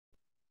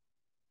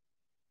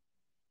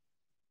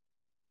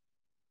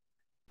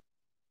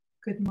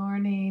Good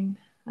morning.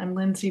 I'm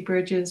Lindsay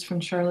Bridges from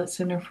Charlotte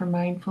Center for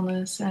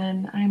Mindfulness,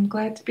 and I'm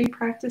glad to be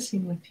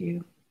practicing with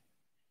you. I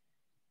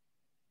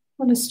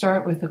want to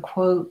start with a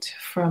quote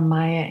from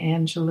Maya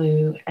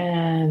Angelou,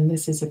 and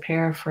this is a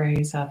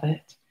paraphrase of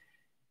it.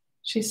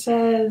 She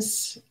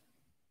says,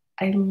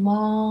 "I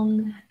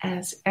long,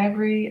 as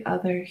every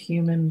other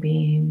human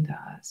being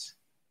does,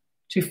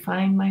 to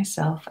find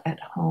myself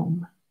at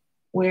home,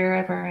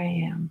 wherever I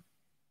am."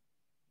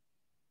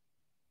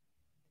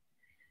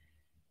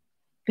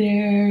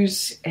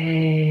 There's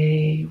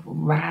a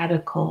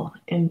radical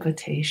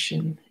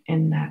invitation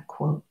in that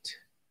quote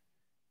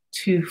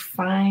to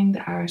find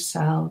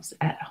ourselves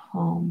at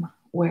home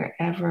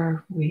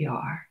wherever we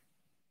are.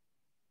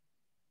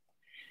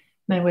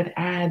 And I would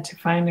add to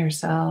find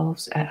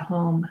ourselves at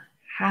home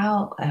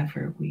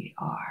however we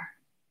are.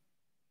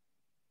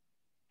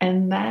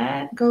 And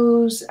that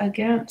goes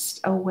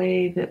against a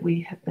way that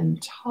we have been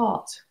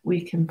taught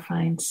we can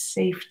find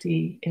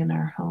safety in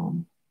our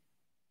home.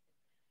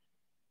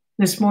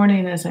 This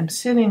morning, as I'm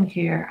sitting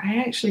here, I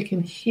actually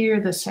can hear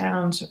the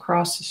sounds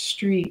across the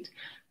street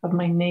of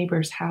my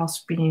neighbor's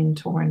house being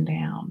torn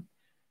down.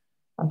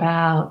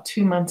 About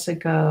 2 months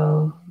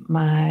ago,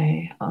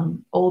 my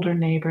older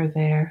neighbor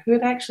there, who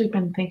had actually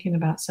been thinking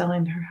about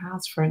selling her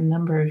house for a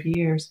number of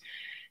years,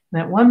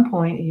 and at one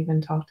point even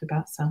talked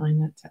about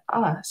selling it to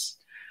us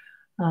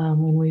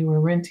when we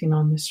were renting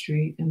on the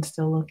street and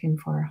still looking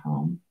for a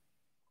home.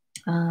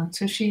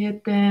 So she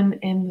had been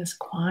in this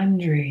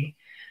quandary.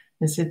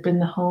 This had been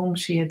the home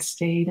she had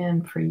stayed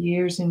in for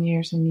years and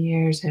years and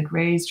years, had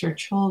raised her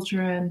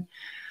children,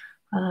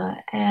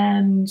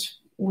 and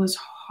was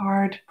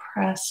hard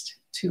pressed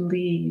to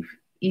leave,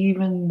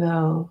 even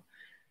though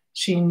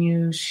she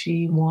knew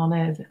she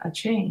wanted a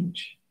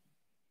change.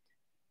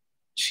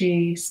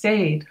 She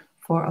stayed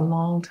for a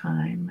long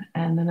time,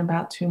 and then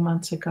about 2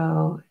 months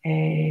ago,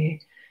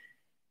 a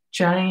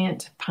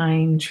giant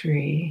pine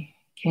tree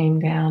came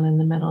down in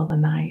the middle of the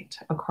night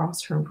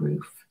across her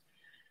roof.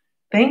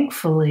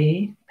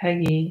 Thankfully,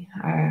 Peggy,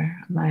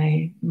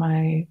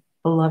 my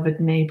beloved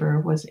neighbor,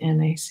 was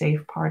in a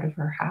safe part of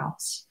her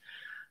house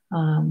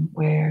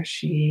where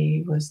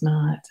she was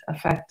not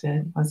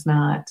affected, was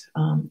not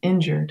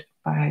injured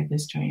by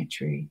this giant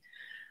tree.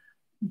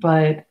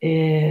 But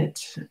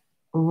it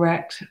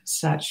wreaked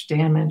such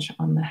damage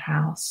on the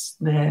house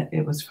that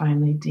it was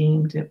finally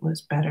deemed it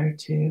was better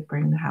to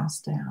bring the house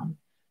down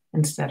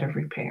instead of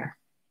repair,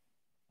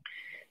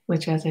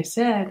 which, as I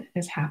said,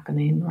 is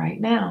happening right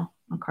now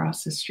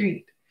across the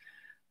street.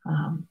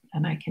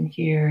 And I can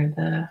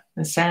hear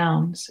the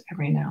sounds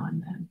every now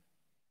and then.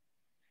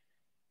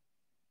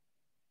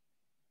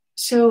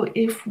 So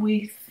if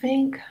we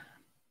think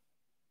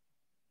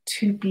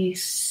to be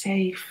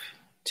safe,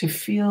 to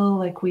feel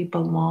like we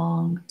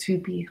belong, to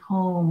be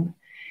home,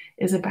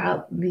 is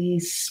about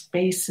these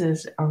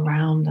spaces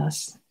around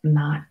us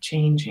not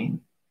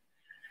changing,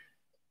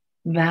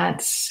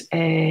 that's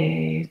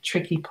a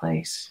tricky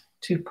place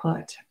to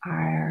put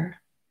our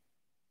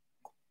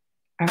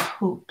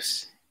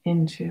hopes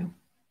into.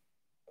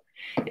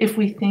 If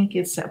we think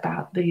it's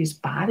about these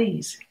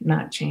bodies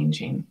not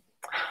changing,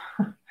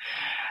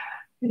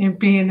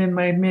 being in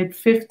my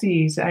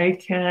mid-50s, I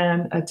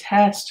can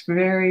attest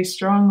very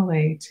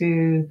strongly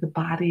to the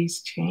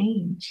body's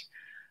change.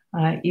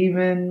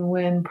 Even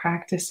when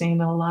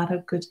practicing a lot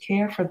of good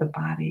care for the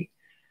body,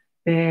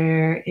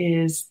 there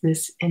is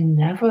this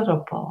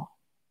inevitable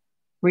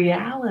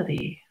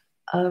reality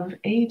of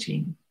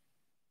aging.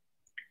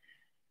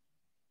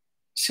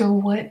 So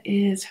what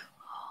is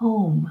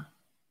home?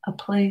 A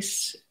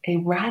place, a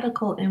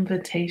radical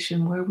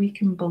invitation where we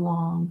can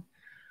belong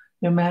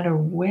no matter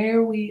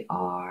where we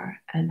are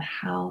and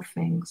how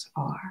things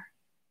are,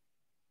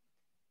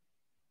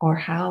 or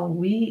how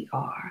we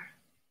are.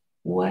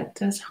 What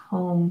does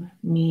home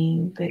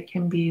mean that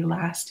can be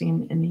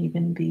lasting in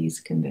even these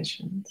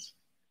conditions?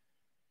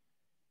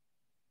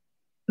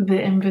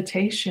 The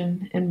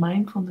invitation in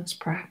mindfulness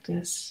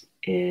practice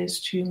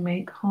is to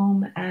make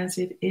home as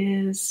it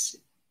is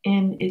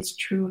in its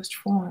truest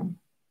form,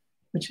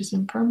 which is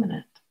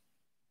impermanent,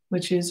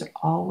 which is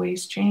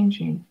always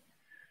changing,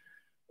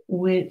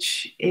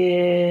 which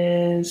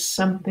is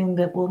something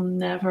that will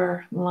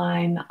never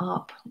line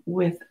up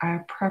with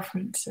our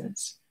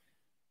preferences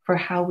for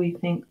how we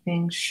think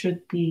things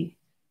should be,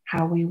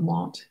 how we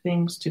want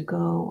things to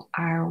go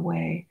our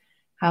way,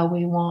 how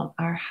we want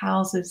our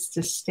houses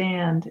to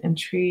stand and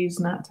trees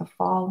not to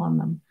fall on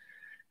them,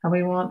 how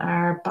we want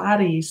our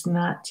bodies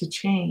not to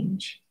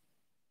change.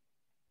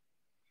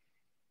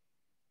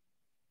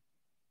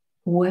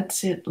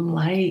 What's it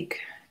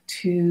like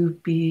to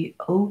be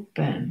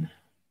open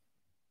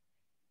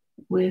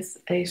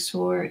with a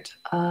sort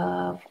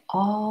of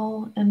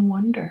awe and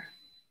wonder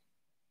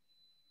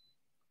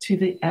to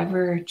the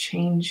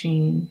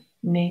ever-changing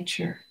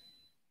nature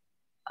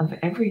of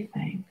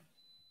everything,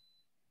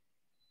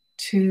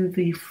 to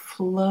the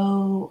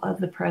flow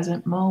of the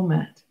present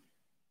moment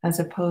as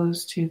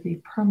opposed to the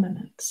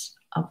permanence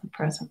of the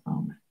present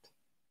moment,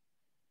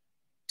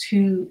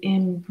 to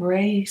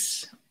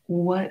embrace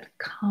what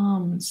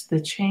comes,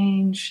 the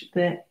change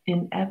that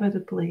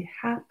inevitably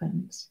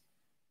happens,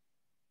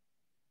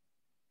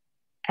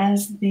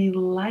 as the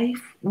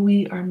life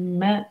we are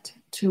meant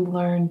to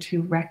learn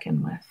to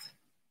reckon with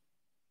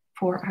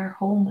for our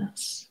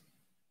wholeness,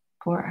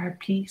 for our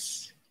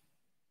peace,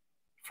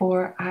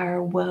 for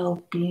our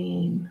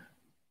well-being,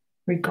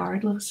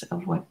 regardless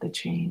of what the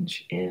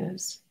change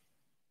is.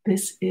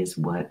 This is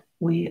what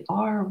we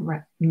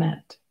are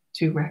meant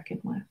to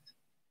reckon with.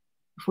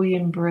 If we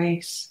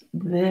embrace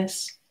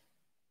this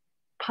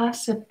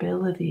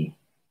possibility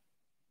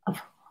of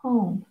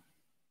home,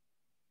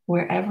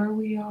 wherever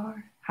we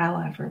are,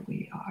 however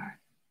we are,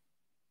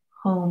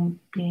 home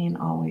being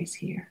always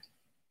here.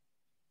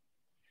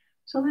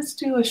 So let's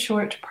do a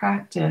short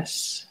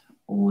practice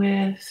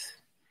with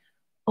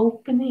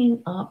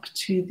opening up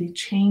to the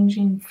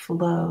changing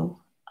flow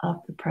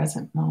of the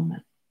present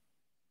moment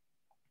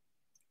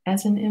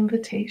as an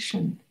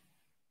invitation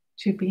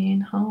to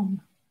being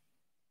home.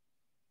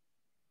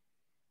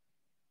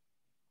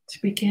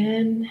 To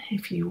begin,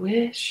 if you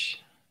wish,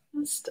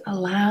 just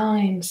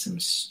allowing some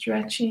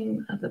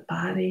stretching of the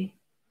body,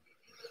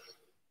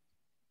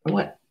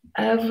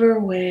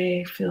 whatever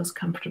way feels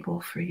comfortable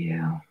for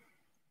you.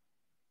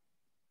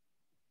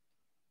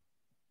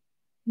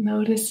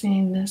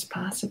 Noticing this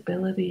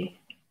possibility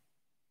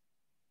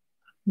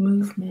of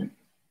movement.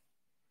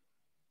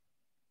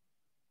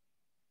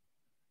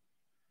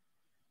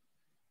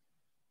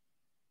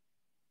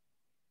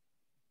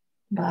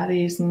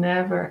 Body is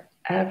never,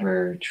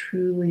 ever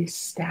truly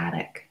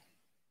static.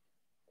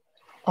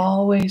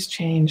 Always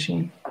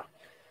changing.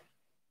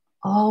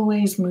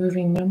 Always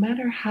moving, no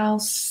matter how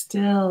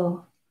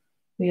still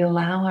we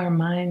allow our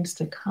minds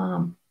to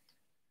come.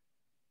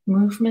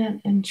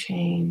 Movement and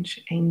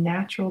change, a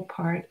natural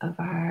part of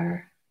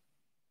our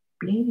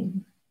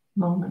being,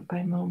 moment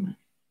by moment.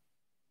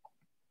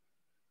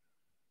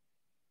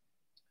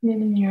 And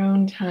then in your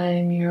own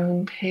time, your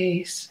own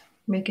pace,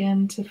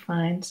 begin to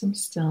find some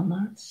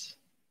stillness.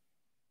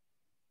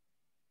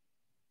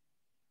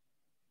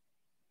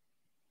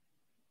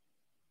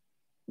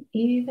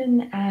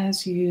 Even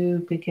as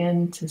you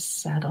begin to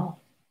settle,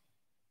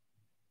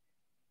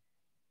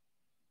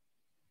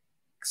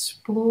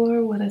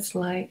 explore what it's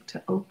like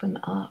to open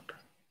up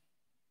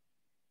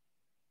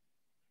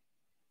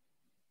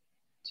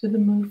to the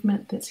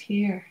movement that's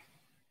here,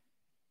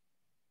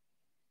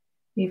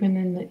 even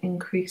in the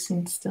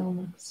increasing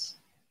stillness.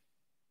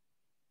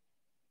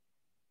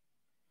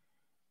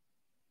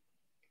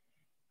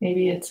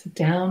 Maybe it's a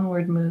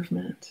downward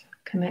movement,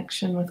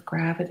 connection with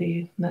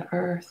gravity, the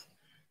earth,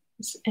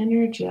 this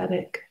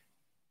energetic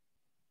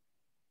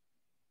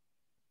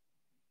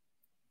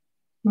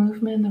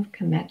movement of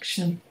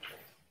connection.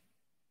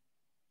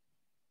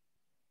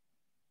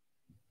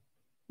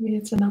 Maybe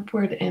it's an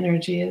upward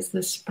energy as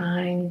the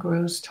spine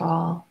grows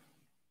tall,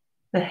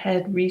 the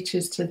head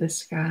reaches to the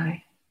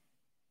sky.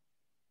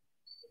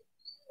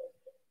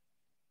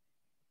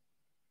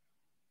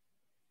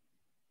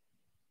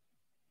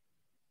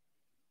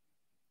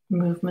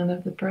 Movement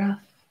of the breath.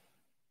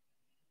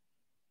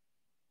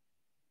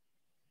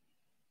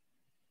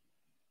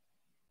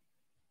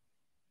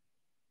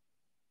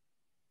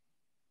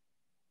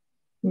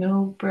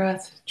 No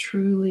breath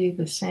truly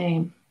the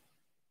same.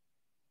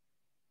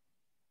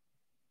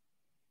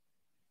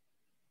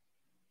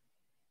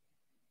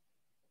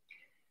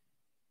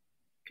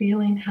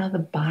 Feeling how the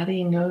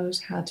body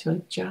knows how to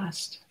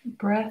adjust,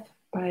 breath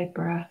by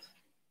breath,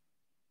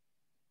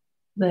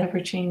 the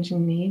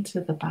ever-changing needs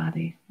of the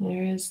body.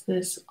 There is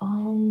this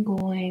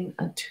ongoing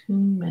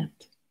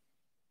attunement.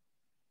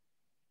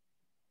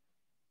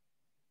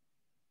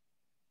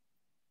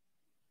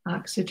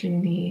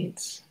 Oxygen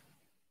needs,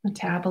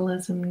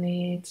 metabolism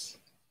needs,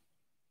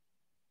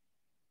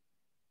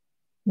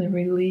 the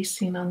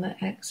releasing on the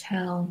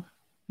exhale,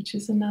 which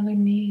is another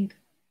need.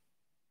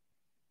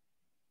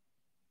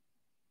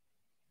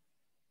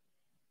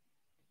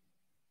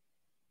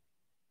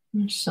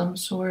 There's some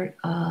sort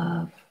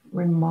of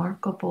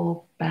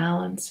remarkable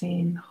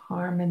balancing,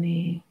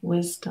 harmony,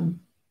 wisdom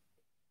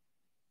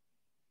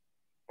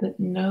that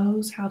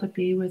knows how to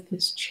be with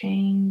this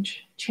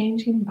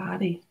changing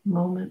body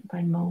moment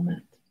by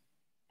moment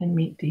and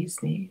meet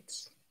these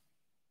needs.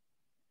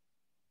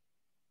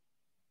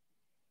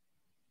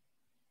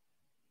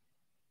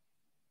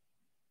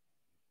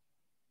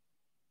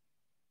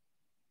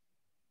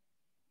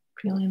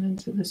 Feeling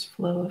into this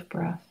flow of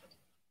breath.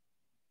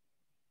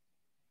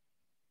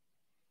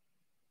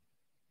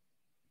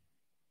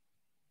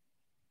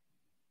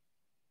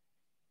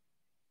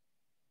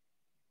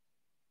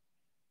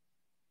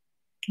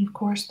 Of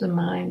course, the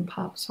mind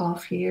pops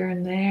off here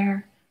and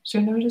there, so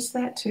notice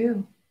that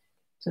too.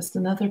 Just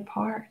another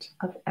part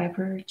of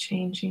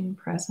ever-changing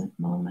present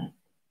moment.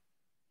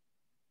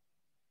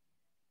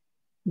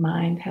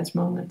 Mind has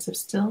moments of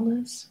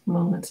stillness,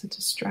 moments of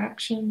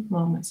distraction,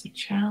 moments of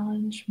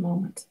challenge,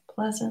 moments of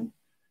pleasant.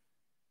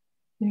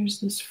 There's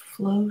this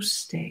flow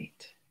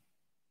state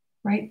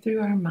right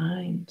through our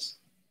minds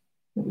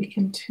that we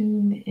can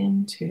tune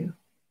into.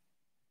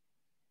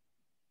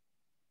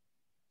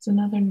 It's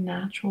another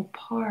natural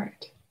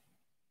part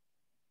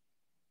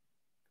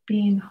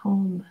being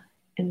home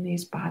in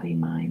these body,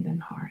 mind,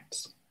 and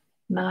hearts,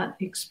 not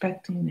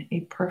expecting a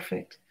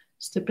perfect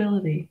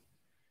stability,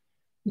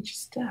 which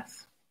is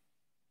death.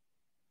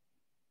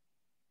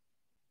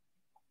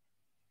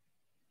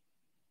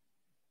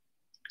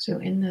 So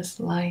in this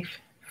life,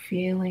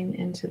 feeling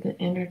into the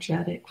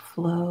energetic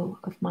flow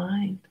of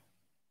mind.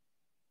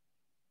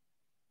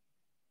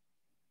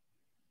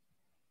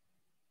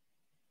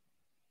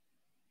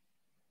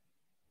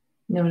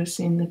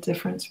 Noticing the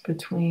difference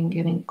between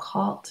getting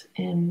caught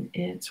in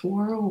its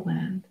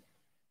whirlwind,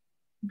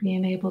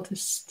 being able to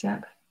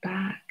step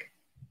back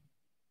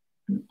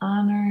and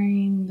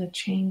honoring the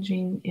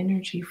changing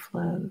energy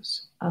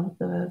flows of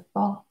the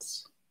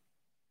thoughts,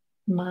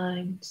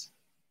 minds,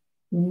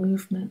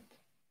 movement.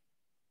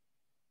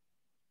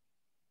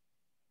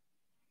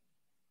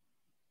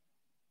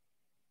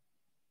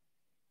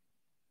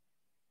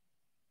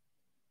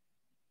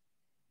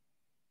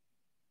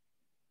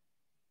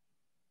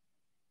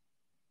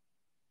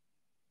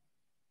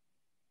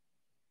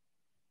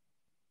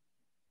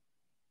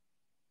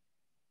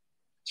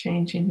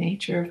 Changing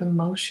nature of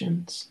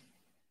emotions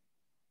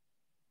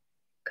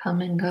come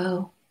and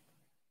go.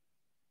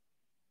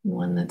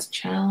 One that's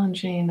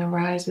challenging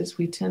arises,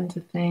 we tend to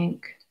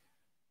think,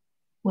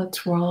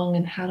 what's wrong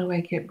and how do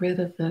I get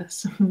rid of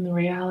this? And the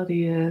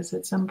reality is,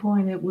 at some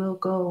point, it will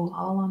go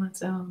all on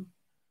its own.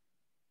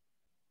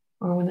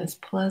 Or when it's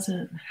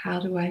pleasant, how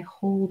do I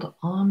hold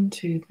on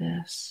to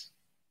this?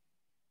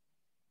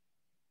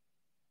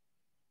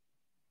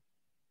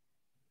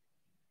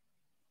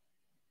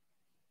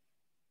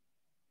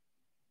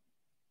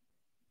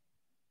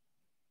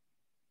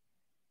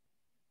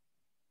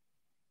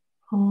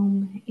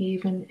 Home,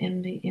 even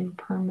in the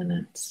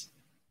impermanence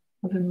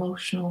of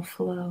emotional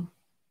flow.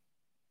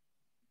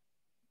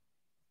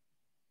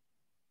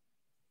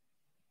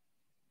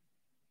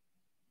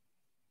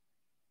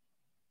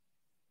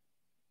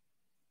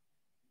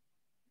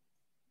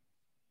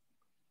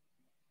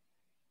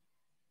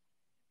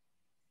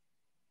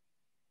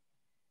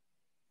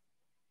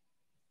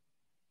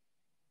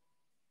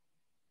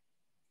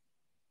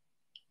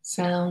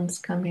 Sounds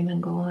coming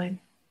and going.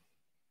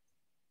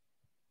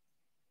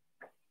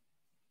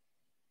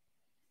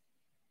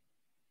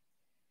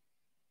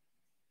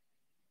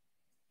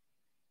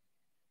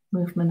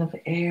 Movement of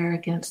air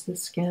against the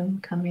skin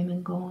coming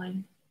and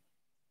going.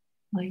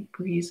 Light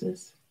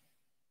breezes.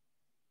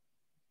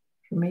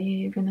 For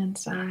me, even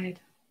inside,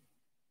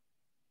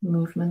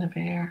 movement of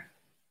air.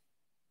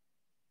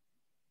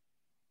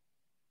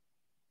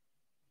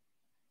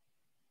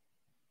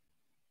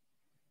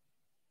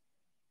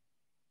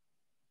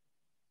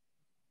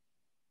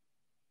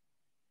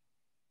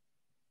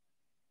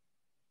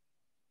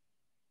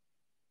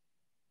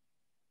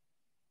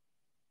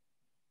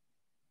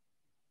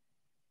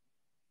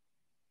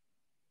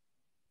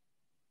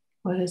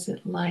 What is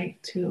it like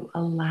to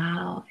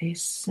allow a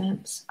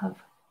sense of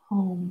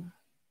home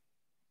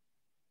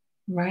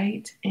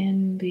right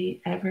in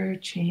the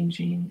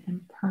ever-changing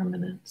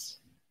impermanence,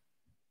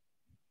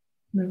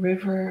 the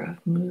river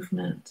of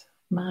movement,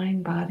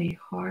 mind, body,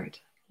 heart,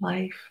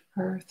 life,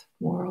 earth,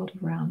 world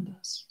around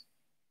us?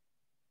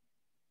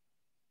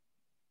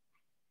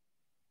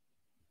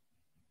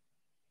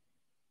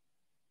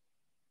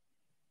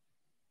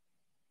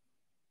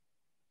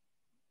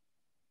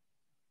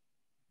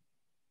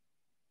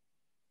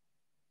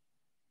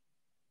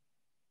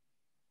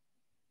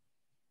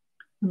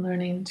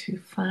 Learning to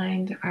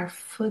find our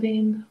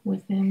footing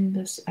within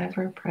this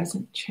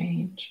ever-present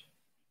change.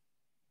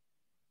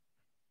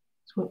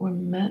 It's what we're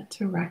meant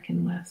to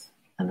reckon with,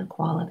 and the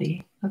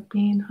quality of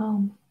being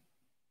home.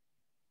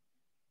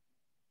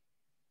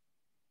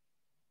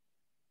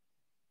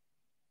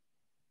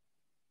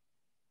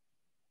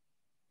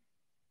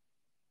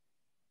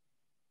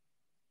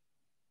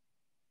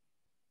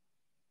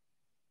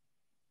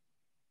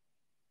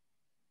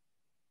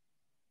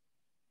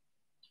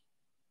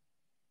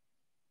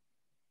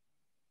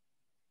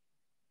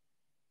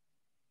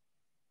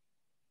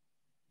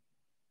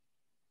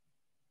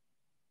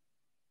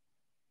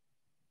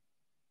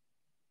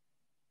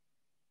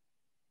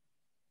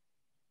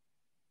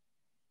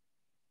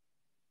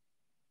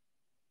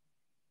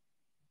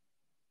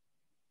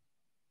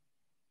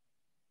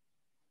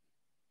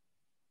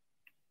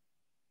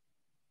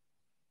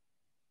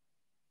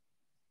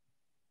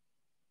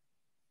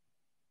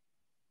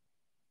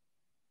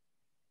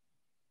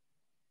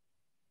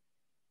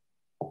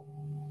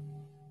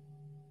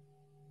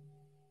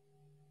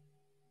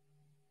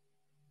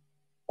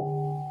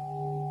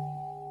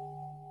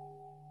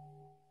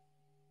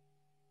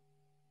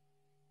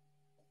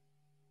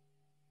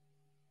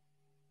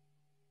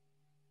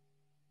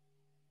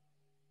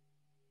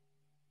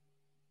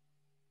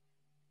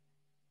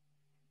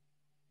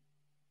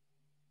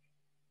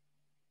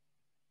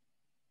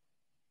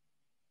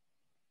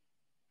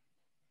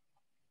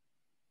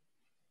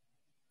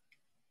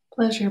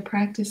 Pleasure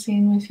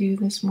practicing with you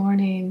this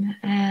morning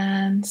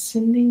and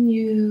sending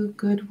you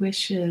good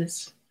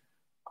wishes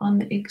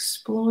on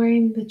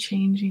exploring the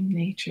changing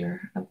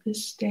nature of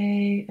this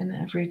day and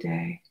every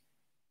day,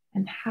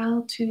 and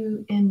how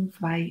to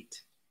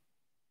invite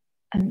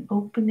an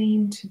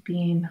opening to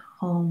being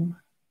home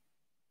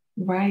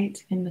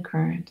right in the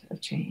current of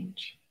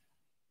change.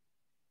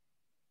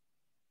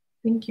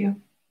 Thank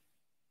you.